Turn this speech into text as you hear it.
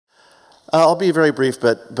I'll be very brief,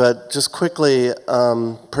 but just quickly,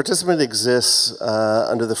 Participant exists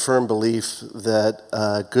under the firm belief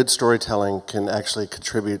that good storytelling can actually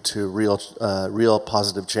contribute to real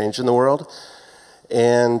positive change in the world.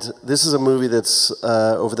 And this is a movie that's,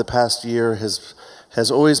 over the past year, has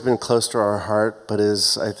always been close to our heart, but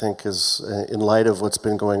I think is in light of what's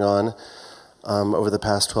been going on over the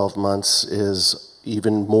past 12 months, is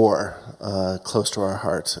even more close to our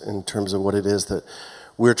heart in terms of what it is that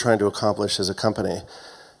we're trying to accomplish as a company.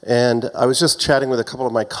 And I was just chatting with a couple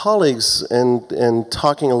of my colleagues and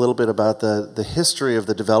talking a little bit about the history of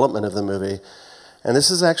the development of the movie. And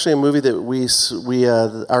this is actually a movie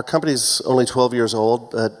that our company's only 12 years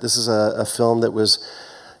old, but this is a film that was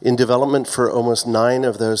in development for almost 9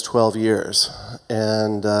 of those 12 years,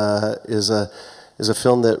 and is a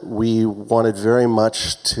film that we wanted very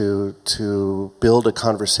much to build a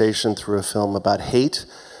conversation through a film about hate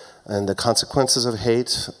and the consequences of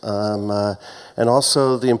hate, and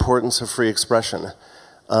also the importance of free expression,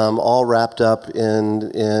 all wrapped up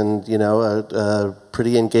in a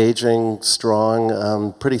pretty engaging,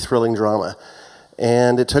 strong, pretty thrilling drama.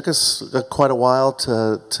 And it took us quite a while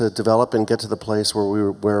to develop and get to the place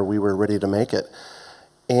where we were ready to make it.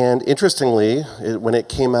 And interestingly, when it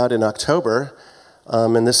came out in October,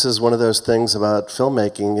 and this is one of those things about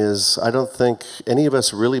filmmaking, is I don't think any of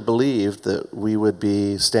us really believed that we would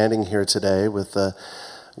be standing here today with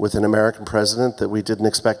an American president that we didn't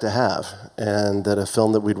expect to have, and that a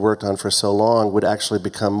film that we'd worked on for so long would actually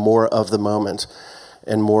become more of the moment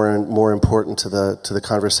and more important to the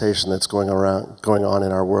conversation that's going on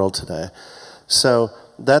in our world today. So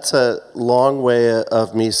that's a long way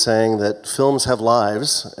of me saying that films have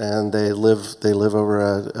lives, and they live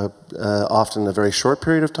over often a very short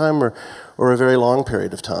period of time or a very long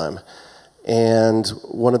period of time. And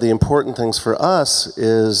one of the important things for us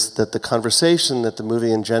is that the conversation that the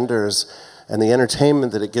movie engenders and the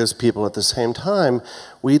entertainment that it gives people at the same time,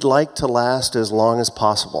 we'd like to last as long as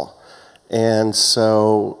possible. And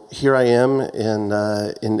so here I am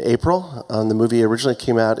in April. The movie originally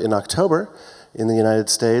came out in October in the United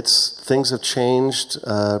States. Things have changed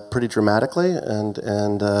pretty dramatically, and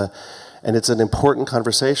it's an important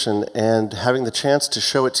conversation. And having the chance to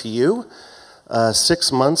show it to you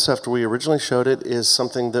 6 months after we originally showed it is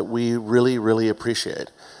something that we really, really appreciate,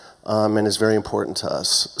 and is very important to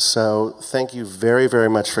us. So thank you very, very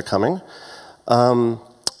much for coming.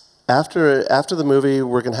 After the movie,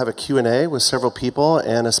 we're going to have a Q&A with several people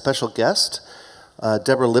and a special guest,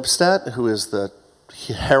 Deborah Lipstadt, who is the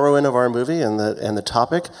heroine of our movie and the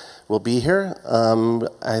topic, will be here.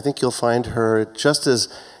 I think you'll find her just as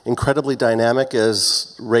incredibly dynamic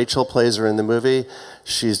as Rachel plays her in the movie.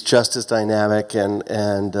 She's just as dynamic, and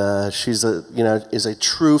she's is a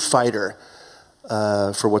true fighter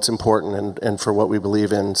for what's important and for what we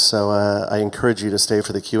believe in. So I encourage you to stay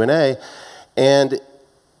for the Q&A. And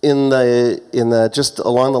in the just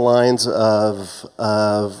along the lines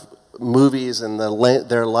of movies and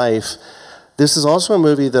their life, this is also a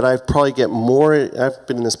movie that I've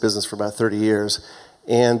been in this business for about 30 years,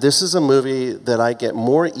 and this is a movie that I get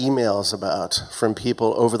more emails about from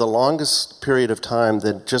people over the longest period of time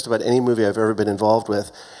than just about any movie I've ever been involved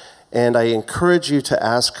with. And I encourage you to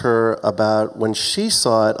ask her about when she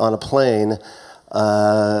saw it on a plane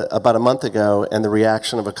about a month ago, and the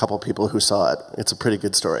reaction of a couple people who saw it. It's a pretty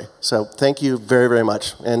good story. So thank you very, very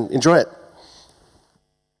much, and enjoy it.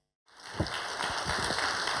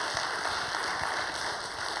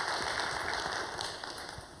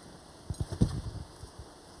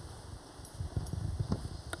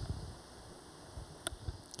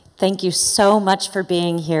 Thank you so much for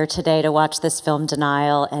being here today to watch this film,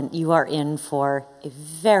 Denial, and you are in for a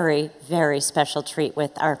very, very special treat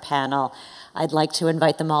with our panel. I'd like to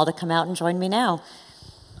invite them all to come out and join me now.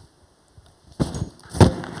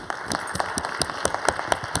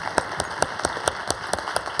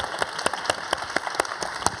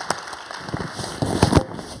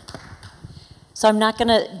 So I'm not going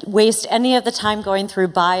to waste any of the time going through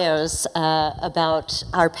bios about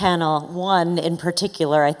our panel. One in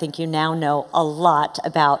particular, I think you now know a lot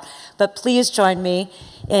about. But please join me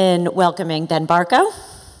in welcoming Ben Barco,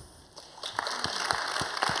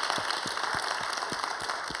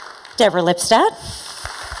 Deborah Lipstadt,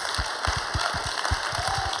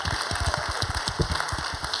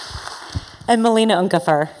 and Melina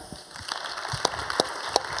Uncapher.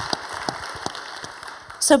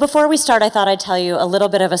 So before we start, I thought I'd tell you a little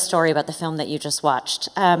bit of a story about the film that you just watched.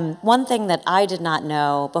 One thing that I did not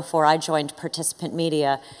know before I joined Participant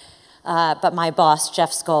Media, but my boss,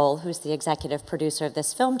 Jeff Skoll, who's the executive producer of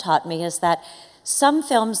this film, taught me, is that some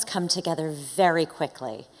films come together very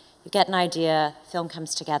quickly. You get an idea, film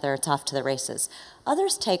comes together, it's off to the races.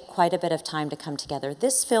 Others take quite a bit of time to come together.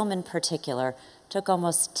 This film in particular took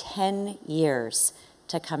almost 10 years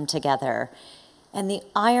to come together. And the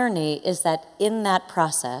irony is that in that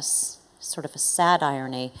process, sort of a sad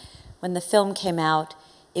irony, when the film came out,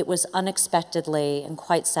 it was unexpectedly and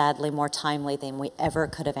quite sadly more timely than we ever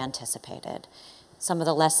could have anticipated. Some of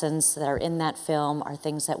the lessons that are in that film are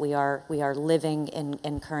things that we are living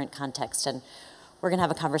in current context. And we're going to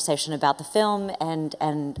have a conversation about the film and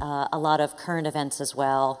a lot of current events as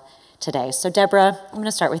well today. So Deborah, I'm going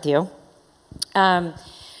to start with you.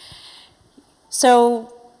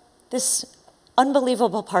 So this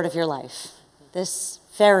unbelievable part of your life, this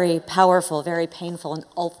very powerful, very painful, and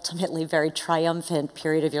ultimately very triumphant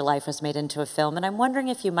period of your life was made into a film. And I'm wondering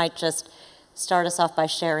if you might just start us off by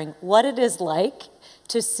sharing what it is like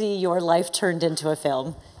to see your life turned into a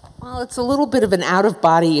film. Well, it's a little bit of an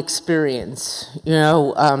out-of-body experience. You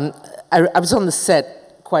know, I was on the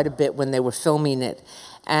set quite a bit when they were filming it.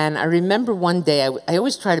 And I remember one day, I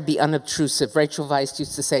always try to be unobtrusive. Rachel Weisz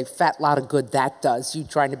used to say, fat lot of good that does. You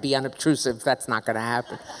trying to be unobtrusive, that's not going to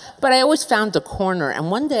happen. But I always found a corner.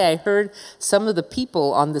 And one day I heard some of the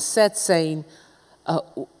people on the set saying,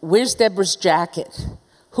 where's Deborah's jacket?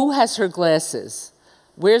 Who has her glasses?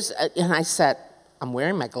 And I said, I'm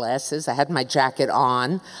wearing my glasses. I had my jacket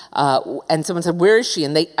on. And someone said, where is she?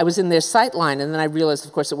 And I was in their sight line. And then I realized,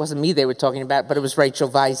 of course, it wasn't me they were talking about, but it was Rachel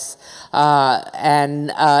Weisz.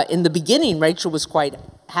 In the beginning, Rachel was quite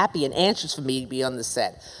happy and anxious for me to be on the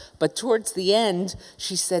set. But towards the end,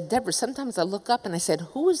 she said, Deborah, sometimes I look up and I said,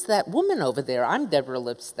 who is that woman over there? I'm Deborah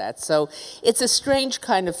Lipstadt. So it's a strange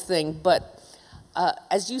kind of thing. But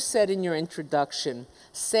as you said in your introduction,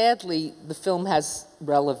 sadly, the film has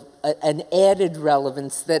an added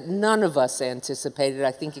relevance that none of us anticipated,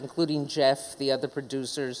 I think including Jeff, the other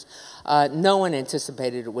producers. No one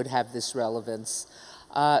anticipated it would have this relevance.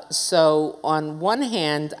 So on one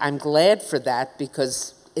hand, I'm glad for that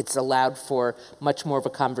because it's allowed for much more of a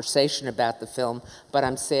conversation about the film, but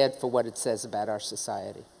I'm sad for what it says about our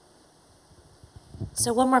society.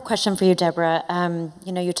 So one more question for you, Deborah.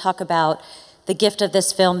 You know, you talk about the gift of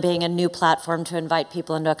this film being a new platform to invite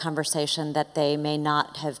people into a conversation that they may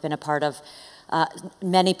not have been a part of.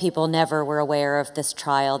 Many people never were aware of this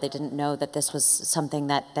trial. They didn't know that this was something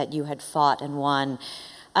that you had fought and won.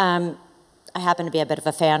 I happen to be a bit of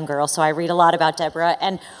a fangirl, so I read a lot about Deborah.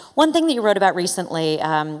 And one thing that you wrote about recently,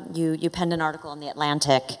 you penned an article in The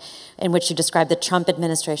Atlantic in which you described the Trump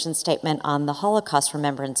administration's statement on the Holocaust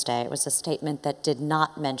Remembrance Day. It was a statement that did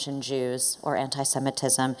not mention Jews or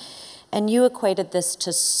anti-Semitism. And you equated this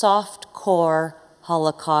to soft-core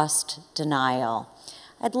Holocaust denial.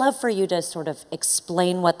 I'd love for you to sort of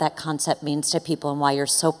explain what that concept means to people and why you're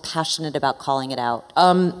so passionate about calling it out.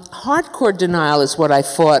 Hardcore denial is what I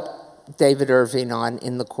fought David Irving on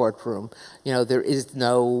in the courtroom. You know, there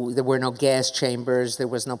were no gas chambers, there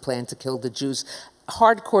was no plan to kill the Jews.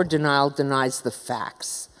 Hardcore denial denies the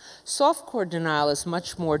facts. Softcore denial is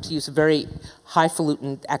much more, to use a very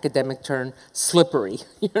highfalutin academic term, slippery.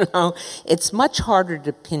 You know, it's much harder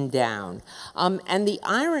to pin down. And the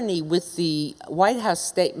irony with the White House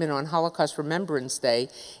statement on Holocaust Remembrance Day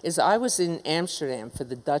is I was in Amsterdam for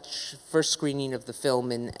the Dutch first screening of the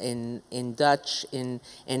film in Dutch in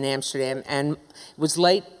Amsterdam, and it was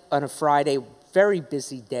late on a Friday. Very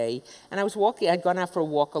busy day, and I was walking, I'd gone out for a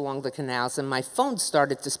walk along the canals, and my phone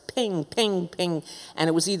started to ping, ping, ping, and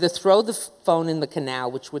it was either throw the phone in the canal,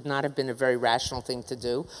 which would not have been a very rational thing to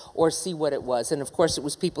do, or see what it was. And of course, it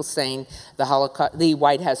was people saying the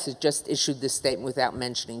White House has just issued this statement without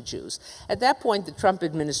mentioning Jews. At that point, the Trump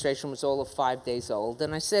administration was all of 5 days old,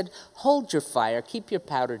 and I said, hold your fire, keep your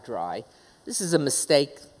powder dry. This is a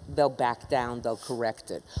mistake. They'll back down, they'll correct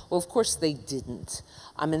it. Well, of course they didn't.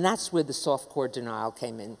 I mean, that's where the softcore denial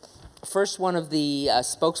came in. First, one of the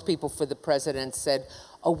spokespeople for the president said,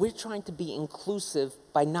 oh, we're trying to be inclusive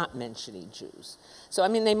by not mentioning Jews. So, I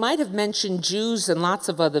mean, they might have mentioned Jews and lots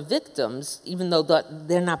of other victims, even though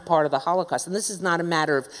they're not part of the Holocaust. And this is not a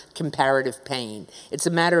matter of comparative pain. It's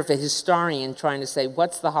a matter of a historian trying to say,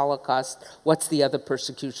 what's the Holocaust? What's the other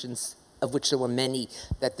persecutions, of which there were many,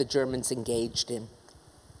 that the Germans engaged in?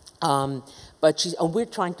 But we're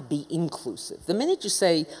trying to be inclusive. The minute you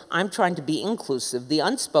say, I'm trying to be inclusive, the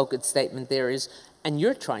unspoken statement there is, and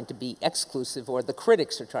you're trying to be exclusive, or the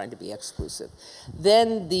critics are trying to be exclusive.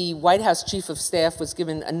 Then the White House Chief of Staff was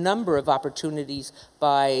given a number of opportunities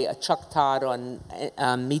by Chuck Todd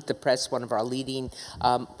on Meet the Press, one of our leading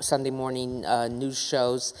Sunday morning news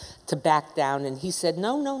shows, to back down. And he said,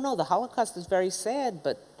 no, the Holocaust is very sad,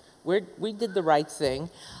 but We did the right thing.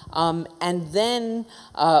 And then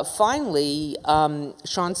finally,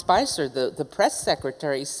 Sean Spicer, the press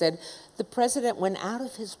secretary, said, the president went out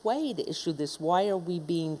of his way to issue this. Why are we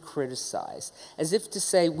being criticized? As if to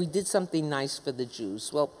say, we did something nice for the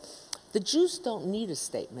Jews. Well, the Jews don't need a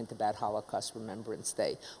statement about Holocaust Remembrance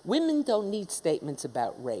Day. Women don't need statements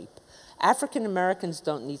about rape. African Americans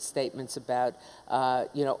don't need statements about,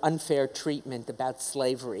 unfair treatment, about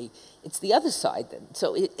slavery. It's the other side then.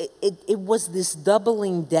 So it was this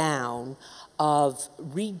doubling down of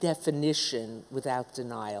redefinition without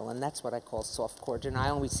denial, and that's what I call softcore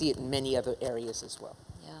denial, and we see it in many other areas as well.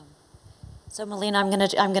 Yeah. So Melina,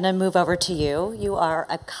 I'm gonna move over to you. You are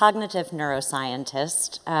a cognitive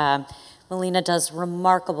neuroscientist. Melina does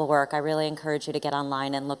remarkable work. I really encourage you to get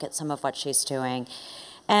online and look at some of what she's doing.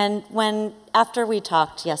 And after we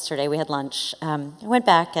talked yesterday, we had lunch, I went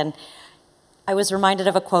back and I was reminded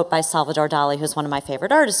of a quote by Salvador Dali, who's one of my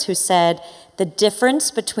favorite artists, who said, "The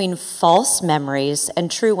difference between false memories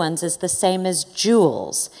and true ones is the same as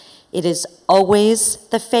jewels. It is always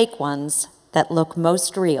the fake ones that look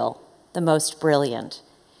most real, the most brilliant."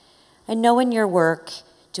 I know in your work,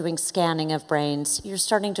 doing scanning of brains, you're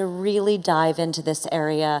starting to really dive into this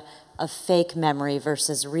area of fake memory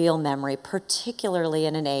versus real memory, particularly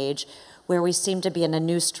in an age where we seem to be in a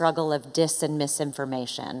new struggle of dis and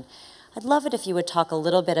misinformation. I'd love it if you would talk a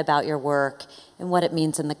little bit about your work and what it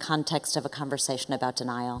means in the context of a conversation about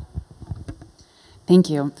denial. Thank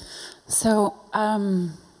you. So I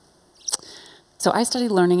study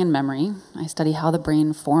learning and memory. I study how the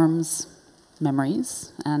brain forms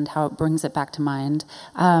memories and how it brings it back to mind.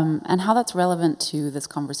 And how that's relevant to this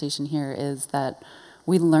conversation here is that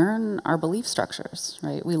we learn our belief structures,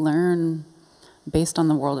 right? We learn based on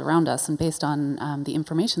the world around us and based on the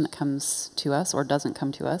information that comes to us or doesn't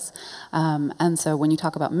come to us. And so when you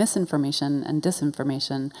talk about misinformation and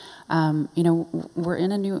disinformation, we're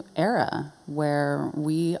in a new era where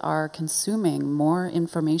we are consuming more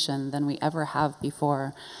information than we ever have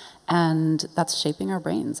before. And that's shaping our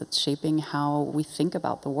brains. It's shaping how we think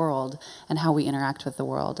about the world and how we interact with the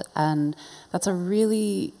world. And that's a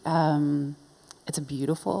really, it's a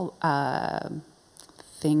beautiful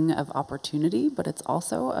thing of opportunity, but it's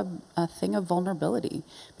also a thing of vulnerability,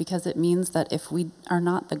 because it means that if we are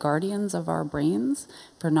not the guardians of our brains,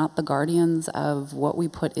 if we're not the guardians of what we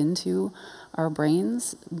put into our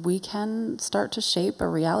brains, we can start to shape a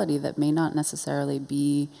reality that may not necessarily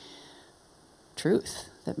be truth,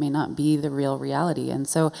 that may not be the real reality. And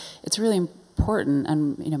so it's really important,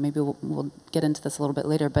 and maybe we'll get into this a little bit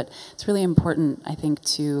later, but it's really important, I think,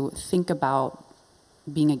 to think about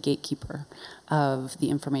being a gatekeeper of the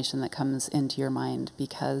information that comes into your mind,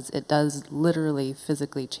 because it does literally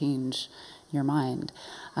physically change your mind.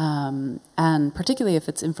 And particularly if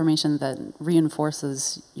it's information that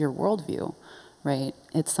reinforces your worldview, right?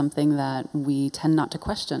 It's something that we tend not to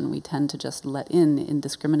question. We tend to just let in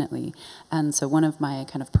indiscriminately. And so one of my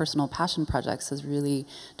kind of personal passion projects is really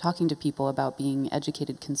talking to people about being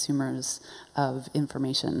educated consumers of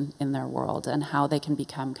information in their world and how they can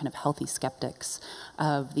become kind of healthy skeptics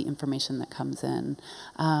of the information that comes in.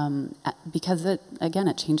 Because it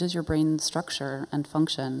changes your brain structure and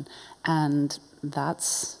function, and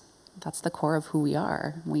that's the core of who we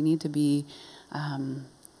are. We need to be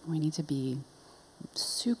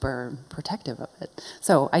super protective of it.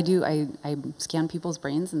 So I scan people's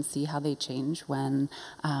brains and see how they change when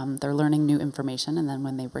they're learning new information, and then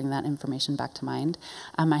when they bring that information back to mind.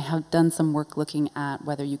 I have done some work looking at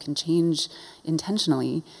whether you can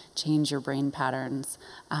intentionally change your brain patterns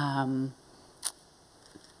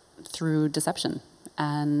through deception,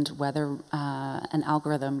 and whether an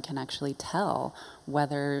algorithm can actually tell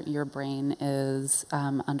whether your brain is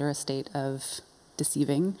under a state of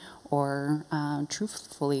deceiving or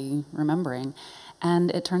truthfully remembering.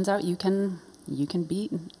 And it turns out you can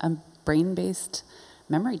beat a brain-based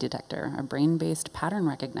memory detector, a brain-based pattern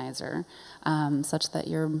recognizer, such that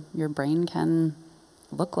your brain can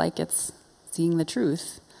look like it's seeing the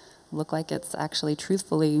truth, look like it's actually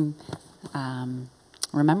truthfully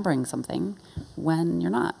remembering something when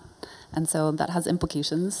you're not. And so that has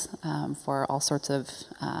implications for all sorts of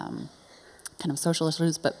kind of social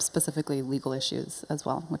issues, but specifically legal issues as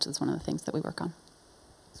well, which is one of the things that we work on.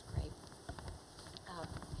 That's great.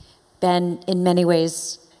 Ben, in many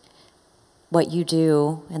ways, what you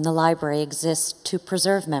do in the library exists to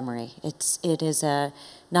preserve memory. It is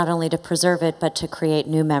not only to preserve it, but to create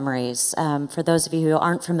new memories. For those of you who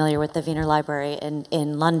aren't familiar with the Wiener Library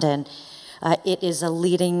in London, it is a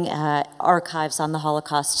leading archives on the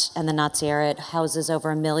Holocaust and the Nazi era. It houses over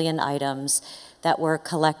 1 million items that were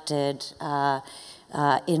collected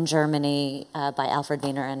in Germany by Alfred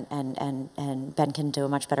Wiener, and Ben can do a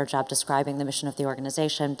much better job describing the mission of the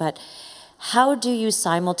organization. But how do you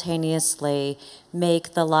simultaneously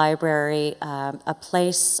make the library a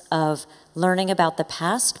place of learning about the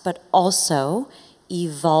past, but also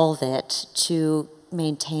evolve it to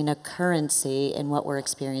maintain a currency in what we're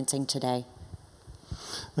experiencing today?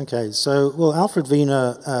 Okay, so, well, Alfred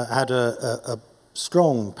Wiener had a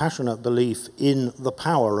strong, passionate belief in the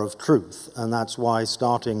power of truth, and that's why,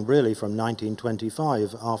 starting really from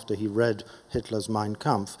 1925, after he read Hitler's Mein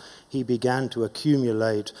Kampf, he began to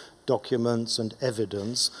accumulate documents and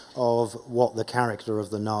evidence of what the character of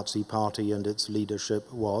the Nazi Party and its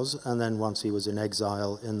leadership was. And then once he was in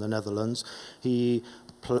exile in the Netherlands, he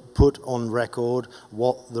put on record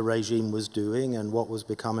what the regime was doing and what was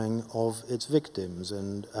becoming of its victims.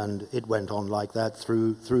 And it went on like that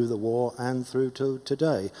through the war and through to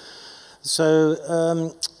today. So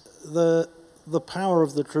the power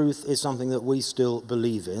of the truth is something that we still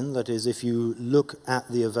believe in. That is, if you look at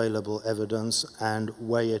the available evidence and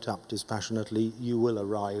weigh it up dispassionately, you will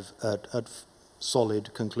arrive at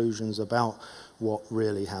solid conclusions about what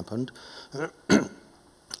really happened.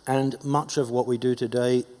 And much of what we do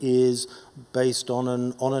today is based on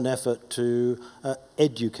an effort to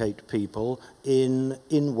educate people in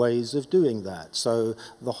ways of doing that. So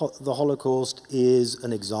the Holocaust is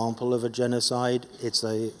an example of a genocide. It's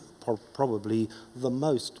probably the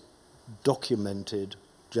most documented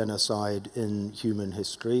genocide in human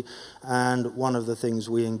history, and one of the things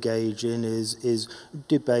we engage in is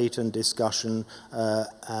debate and discussion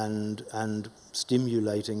and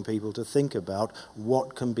stimulating people to think about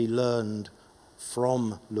what can be learned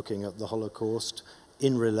from looking at the Holocaust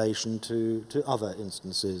in relation to other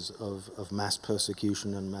instances of mass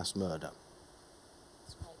persecution and mass murder.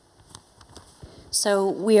 So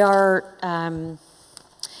we are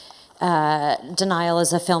Denial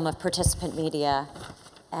is a film of participant media,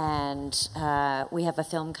 and we have a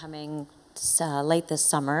film coming late this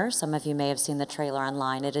summer. Some of you may have seen the trailer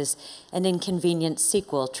online. It is an inconvenient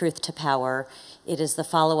sequel, Truth to Power. It is the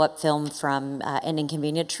follow-up film from An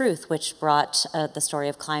Inconvenient Truth, which brought the story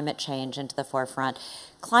of climate change into the forefront.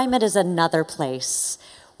 Climate is another place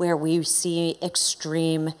where we see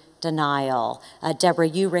extreme denial. Deborah,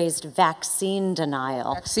 you raised vaccine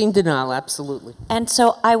denial. Vaccine denial, absolutely. And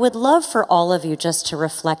so I would love for all of you just to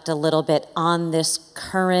reflect a little bit on this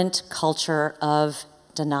current culture of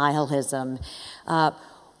denialism.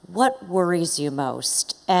 What worries you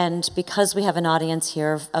most? And because we have an audience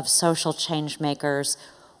here of social change makers,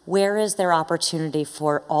 where is there opportunity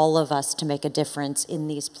for all of us to make a difference in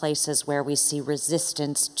these places where we see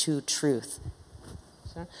resistance to truth?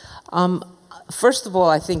 Sure. First of all,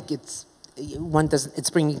 I think it's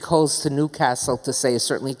bringing coals to Newcastle to say,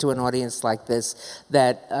 certainly to an audience like this,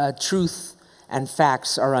 that truth and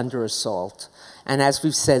facts are under assault. And as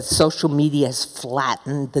we've said, social media has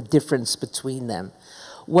flattened the difference between them.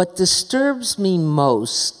 What disturbs me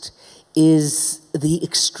most is the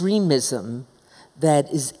extremism that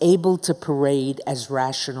is able to parade as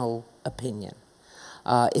rational opinion.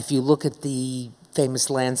 If you look at the famous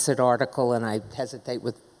Lancet article, and I hesitate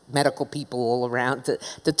with medical people all around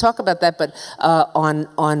to talk about that, but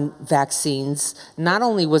on vaccines, not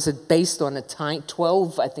only was it based on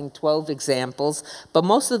 12 examples, but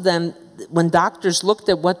most of them, when doctors looked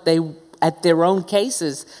at their own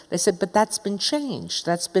cases, they said, but that's been changed,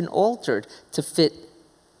 that's been altered to fit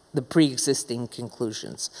the pre-existing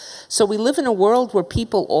conclusions. So we live in a world where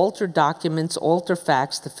people alter documents, alter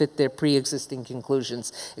facts to fit their pre-existing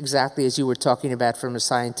conclusions, exactly as you were talking about from a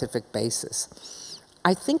scientific basis.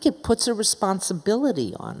 I think it puts a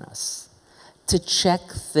responsibility on us to check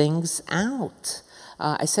things out.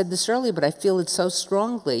 I said this earlier, but I feel it so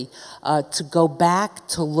strongly, to go back,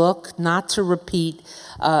 to look, not to repeat.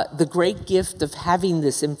 The great gift of having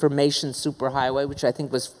this information superhighway, which I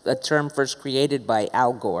think was a term first created by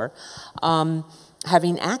Al Gore,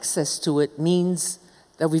 having access to it means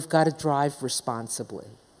that we've got to drive responsibly,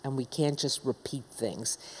 and we can't just repeat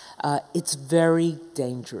things. It's very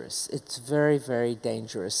dangerous. It's very, very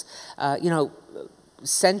dangerous.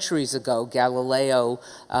 Centuries ago, Galileo,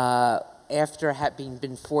 after having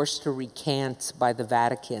been forced to recant by the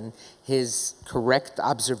Vatican his correct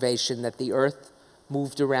observation that the Earth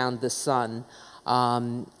moved around the sun,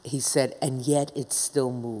 he said, and yet it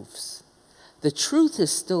still moves. The truth is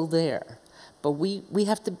still there, but we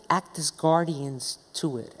have to act as guardians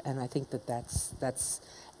to it, and I think that's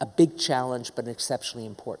a big challenge, but an exceptionally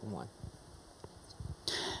important one.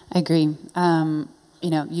 I agree.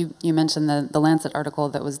 You mentioned the Lancet article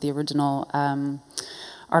that was the original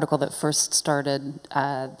article that first started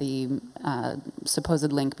the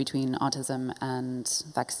supposed link between autism and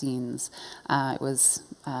vaccines. It was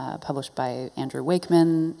published by Andrew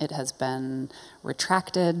Wakeman. It has been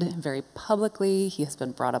retracted very publicly. He has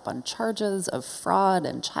been brought up on charges of fraud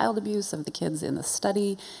and child abuse of the kids in the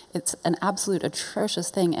study. It's an absolute atrocious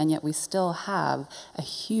thing, and yet we still have a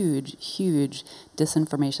huge, huge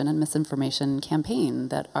disinformation and misinformation campaign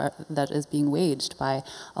that is being waged by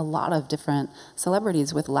a lot of different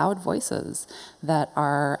celebrities with loud voices that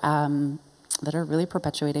are really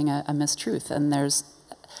perpetuating a mistruth. And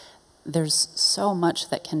there's so much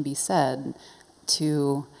that can be said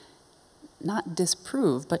to not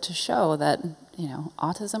disprove, but to show that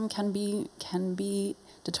autism can be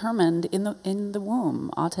determined in the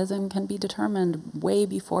womb. Autism can be determined way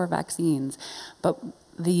before vaccines, but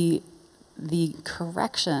the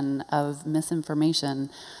correction of misinformation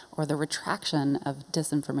or the retraction of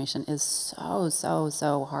disinformation is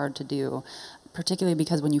so hard to do, particularly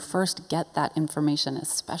because when you first get that information,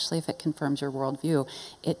 especially if it confirms your worldview,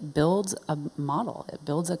 it builds a model, it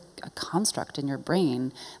builds a construct in your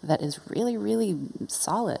brain that is really, really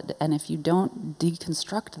solid. And if you don't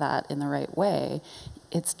deconstruct that in the right way,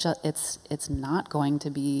 it's not going to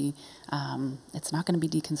be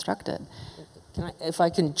deconstructed. If I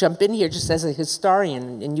can jump in here just as a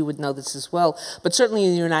historian, and you would know this as well, but certainly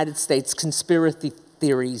in the United States, conspiracy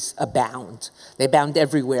theories abound. They abound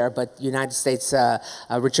everywhere, but United States,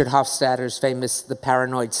 Richard Hofstadter's famous The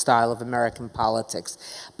Paranoid Style of American Politics.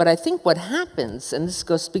 But I think what happens, and this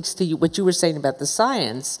speaks to what you were saying about the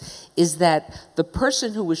science, is that the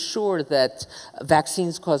person who was sure that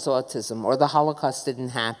vaccines cause autism, or the Holocaust didn't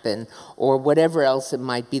happen, or whatever else it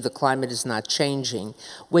might be, the climate is not changing,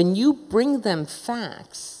 when you bring them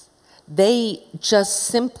facts, they just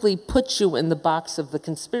simply put you in the box of the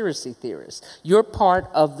conspiracy theorists. You're part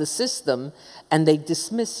of the system, and they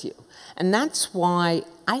dismiss you. And that's why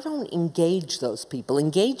I don't engage those people.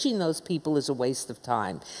 Engaging those people is a waste of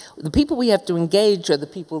time. The people we have to engage are the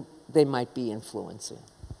people they might be influencing.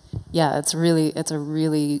 Yeah, it's a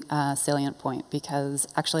really salient point, because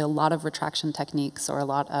actually a lot of retraction techniques, or a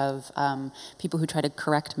lot of people who try to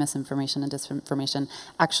correct misinformation and disinformation,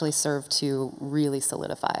 actually serve to really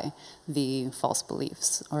solidify the false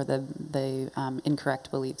beliefs or the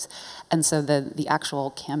incorrect beliefs. And so the actual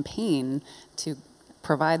campaign to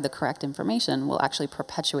provide the correct information will actually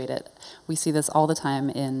perpetuate it. We see this all the time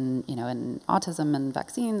in autism and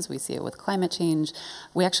vaccines. We see it with climate change.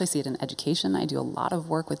 We actually see it in education. I do a lot of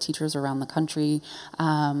work with teachers around the country,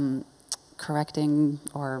 correcting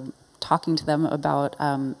or talking to them about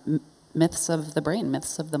myths of the brain,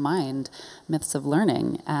 myths of the mind, myths of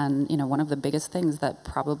learning. And one of the biggest things that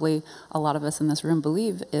probably a lot of us in this room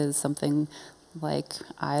believe is something like,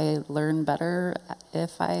 I learn better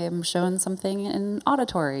if I am shown something in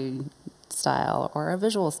auditory style, or a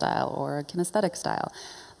visual style, or a kinesthetic style.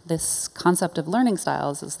 This concept of learning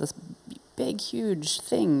styles is this big, huge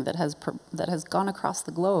thing that has gone across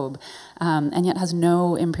the globe, and yet has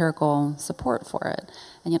no empirical support for it.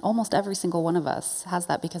 And yet almost every single one of us has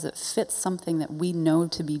that, because it fits something that we know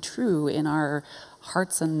to be true in our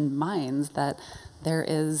hearts and minds, that there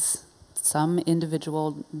is some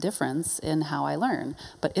individual difference in how I learn.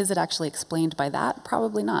 But is it actually explained by that?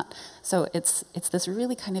 Probably not. So it's this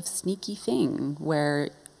really kind of sneaky thing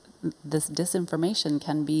where this disinformation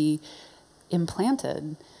can be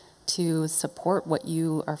implanted to support what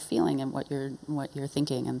you are feeling and what you're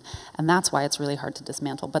thinking, and that's why it's really hard to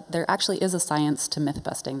dismantle. But there actually is a science to myth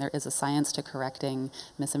busting. There is a science to correcting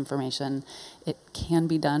misinformation. It can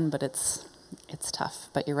be done, but it's tough.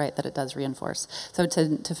 But you're right that it does reinforce. So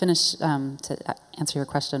to finish, to answer your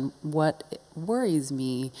question, what worries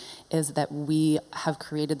me is that we have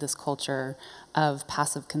created this culture of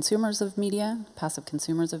passive consumers of media, passive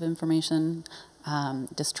consumers of information,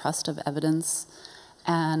 distrust of evidence,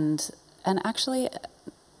 and actually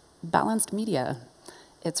balanced media.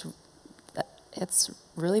 It's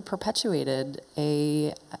really perpetuated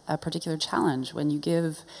a particular challenge when you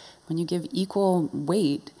give equal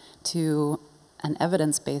weight to an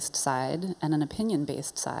evidence-based side and an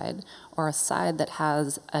opinion-based side, or a side that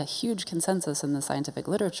has a huge consensus in the scientific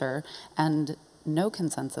literature and no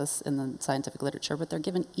consensus in the scientific literature, but they're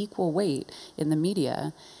given equal weight in the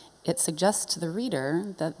media. It suggests to the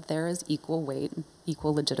reader that there is equal weight,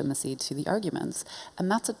 equal legitimacy to the arguments. And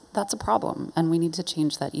that's a problem, and we need to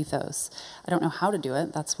change that ethos. I don't know how to do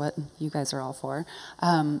it, that's what you guys are all for.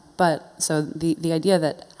 But so the idea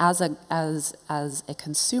that as a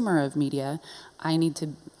consumer of media, I need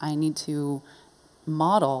to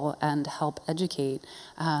model and help educate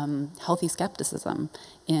healthy skepticism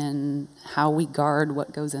in how we guard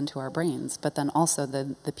what goes into our brains, but then also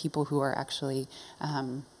the people who are actually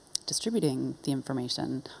distributing the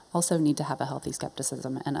information also need to have a healthy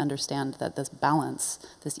skepticism and understand that this balance,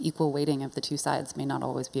 this equal weighting of the two sides may not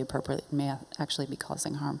always be appropriate, may actually be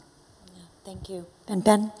causing harm. Yeah, thank you. And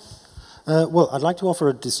Ben? Well, I'd like to offer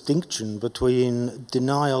a distinction between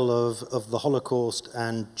denial of the Holocaust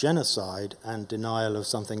and genocide and denial of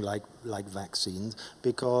something like vaccines,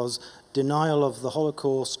 because denial of the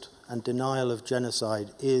Holocaust and denial of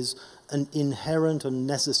genocide is an inherent and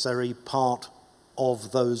necessary part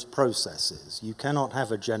of those processes. You cannot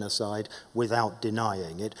have a genocide without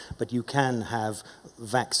denying it, but you can have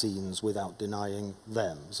vaccines without denying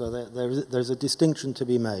them. So there's a distinction to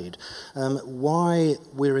be made. Why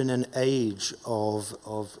we're in an age of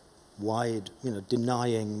wide,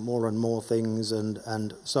 denying more and more things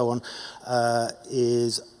and so on,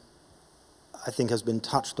 is, I think, has been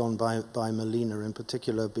touched on by Melina in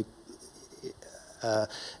particular,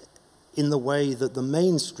 in the way that the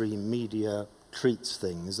mainstream media treats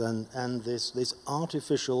things, and this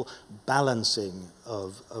artificial balancing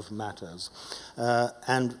of matters.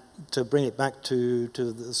 And to bring it back to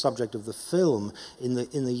the subject of the film, in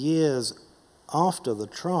the years after the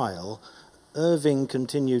trial, Irving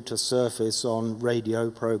continued to surface on radio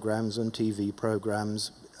programs and TV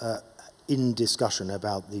programs in discussion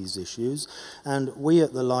about these issues, and we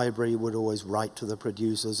at the library would always write to the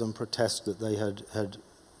producers and protest that they had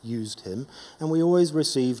used him, and we always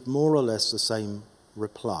received more or less the same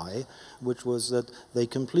reply, which was that they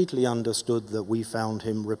completely understood that we found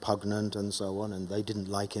him repugnant and so on, and they didn't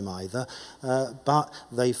like him either, but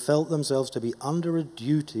they felt themselves to be under a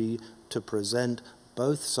duty to present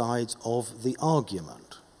both sides of the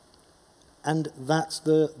argument. And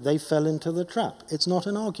they fell into the trap. It's not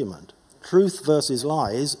an argument. Truth versus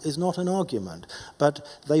lies is not an argument, but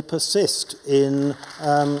they persist in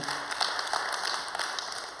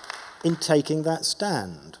taking that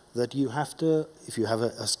stand, that you have to, if you have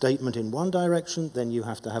a statement in one direction, then you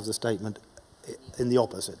have to have the statement in the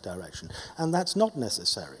opposite direction. And that's not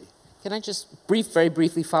necessary. Can I just very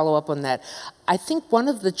briefly follow up on that? I think one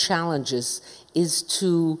of the challenges is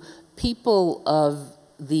to people of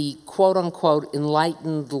the quote-unquote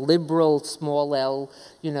enlightened, liberal, small L,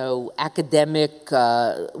 academic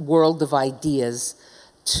world of ideas,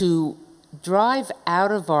 to drive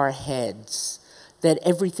out of our heads that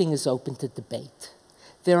everything is open to debate.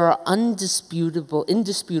 There are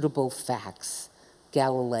indisputable facts,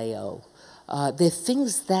 Galileo. There are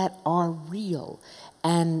things that are real.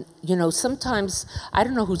 And, sometimes, I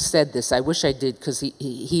don't know who said this, I wish I did, because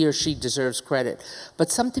he or she deserves credit,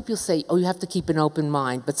 but some people say, oh, you have to keep an open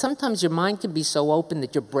mind, but sometimes your mind can be so open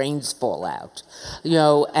that your brains fall out,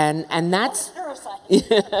 and that's...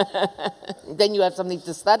 Then you have something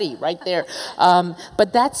to study right there.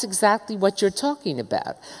 But that's exactly what you're talking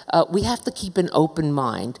about. We have to keep an open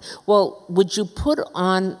mind. Well, would you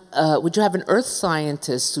would you have an earth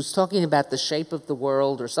scientist who's talking about the shape of the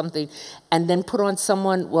world or something, and then put on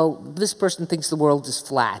someone, well, this person thinks the world is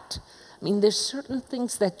flat. I mean, there's certain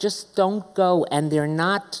things that just don't go, and they're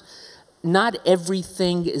not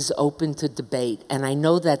everything is open to debate. And I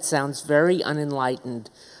know that sounds very unenlightened,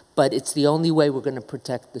 but it's the only way we're going to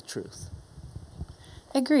protect the truth.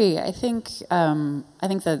 I agree. I think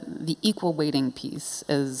that the equal weighting piece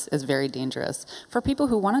is very dangerous. For people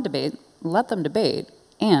who want to debate, let them debate,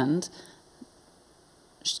 and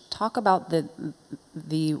talk about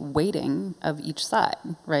the weighting of each side,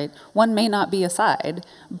 right? One may not be a side,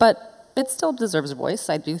 but it still deserves a voice,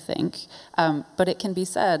 I do think. But it can be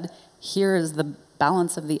said, here is the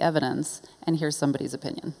balance of the evidence, and here's somebody's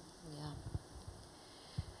opinion.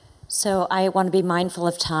 So I want to be mindful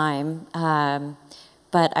of time,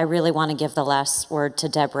 but I really want to give the last word to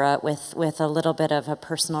Deborah with a little bit of a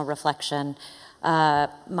personal reflection.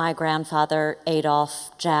 My grandfather,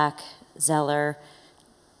 Adolf Jack Zeller,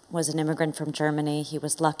 was an immigrant from Germany. He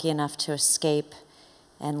was lucky enough to escape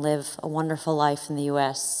and live a wonderful life in the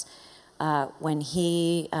U.S. When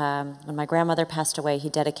my grandmother passed away, he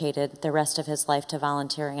dedicated the rest of his life to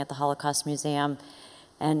volunteering at the Holocaust Museum,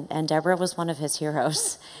 and Deborah was one of his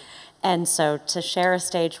heroes. And so to share a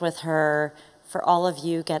stage with her, for all of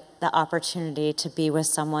you get the opportunity to be with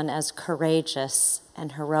someone as courageous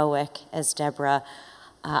and heroic as Deborah.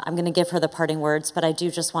 I'm going to give her the parting words, but I do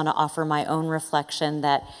just want to offer my own reflection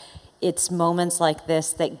that it's moments like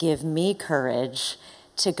this that give me courage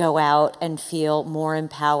to go out and feel more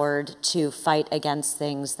empowered to fight against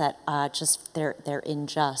things that they're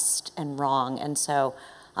unjust and wrong. And so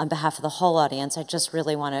on behalf of the whole audience, I just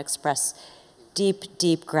really want to express deep,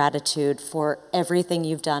 deep gratitude for everything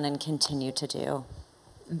you've done and continue to do.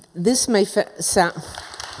 This may sound,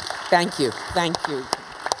 thank you.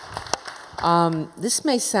 This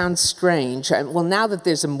may sound strange. Well, now that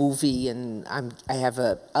there's a movie and I have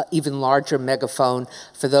a even larger megaphone,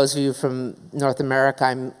 for those of you from North America,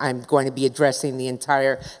 I'm going to be addressing the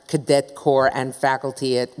entire cadet corps and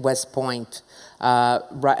faculty at West Point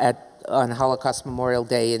on Holocaust Memorial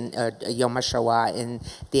Day in Yom HaShoah in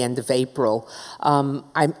the end of April.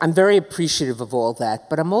 I'm very appreciative of all that,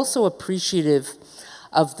 but I'm also appreciative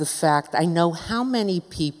of the fact I know how many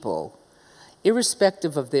people,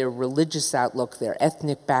 irrespective of their religious outlook, their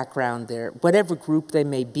ethnic background, their whatever group they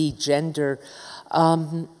may be, gender,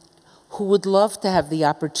 who would love to have the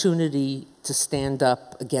opportunity to stand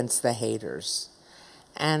up against the haters.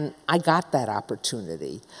 And I got that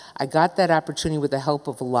opportunity. I got that opportunity with the help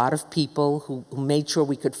of a lot of people who made sure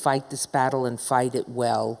we could fight this battle and fight it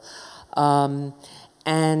well. And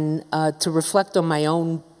to reflect on my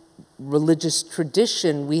own religious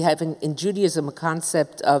tradition, we have in Judaism a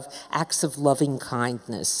concept of acts of loving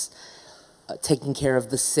kindness, taking care of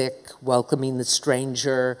the sick, welcoming the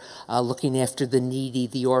stranger, looking after the needy,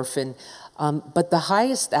 the orphan. But the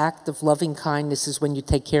highest act of loving kindness is when you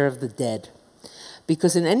take care of the dead.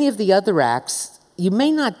 Because in any of the other acts, you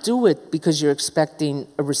may not do it because you're expecting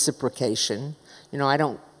a reciprocation. You know, I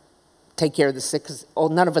don't take care of the sick, because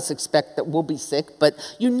none of us expect that we'll be sick, but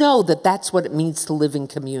you know that that's what it means to live in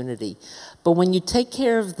community. But when you take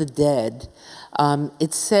care of the dead,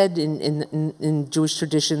 it's said in Jewish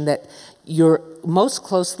tradition that you're most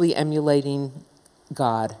closely emulating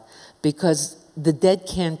God, because the dead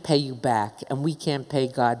can't pay you back, and we can't pay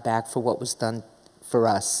God back for what was done for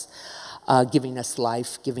us, giving us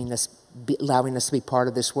life, allowing us to be part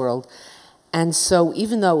of this world. And so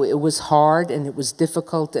even though it was hard and it was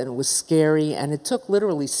difficult and it was scary, and it took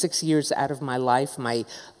literally 6 years out of my life, my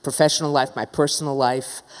professional life, my personal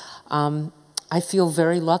life, I feel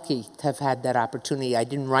very lucky to have had that opportunity. I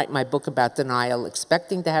didn't write my book about denial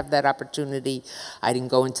expecting to have that opportunity. I didn't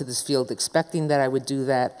go into this field expecting that I would do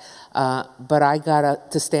that. But I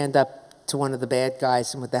got to stand up to one of the bad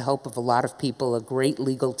guys, and with the help of a lot of people, a great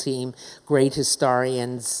legal team, great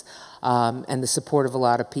historians, and the support of a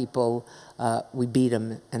lot of people, we beat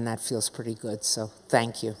him, and that feels pretty good. So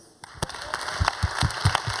thank you.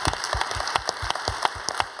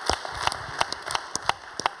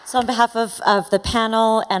 So on behalf of the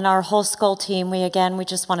panel and our whole Skoll team, we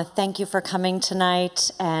just want to thank you for coming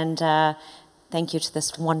tonight, and thank you to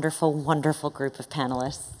this wonderful, wonderful group of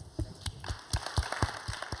panelists.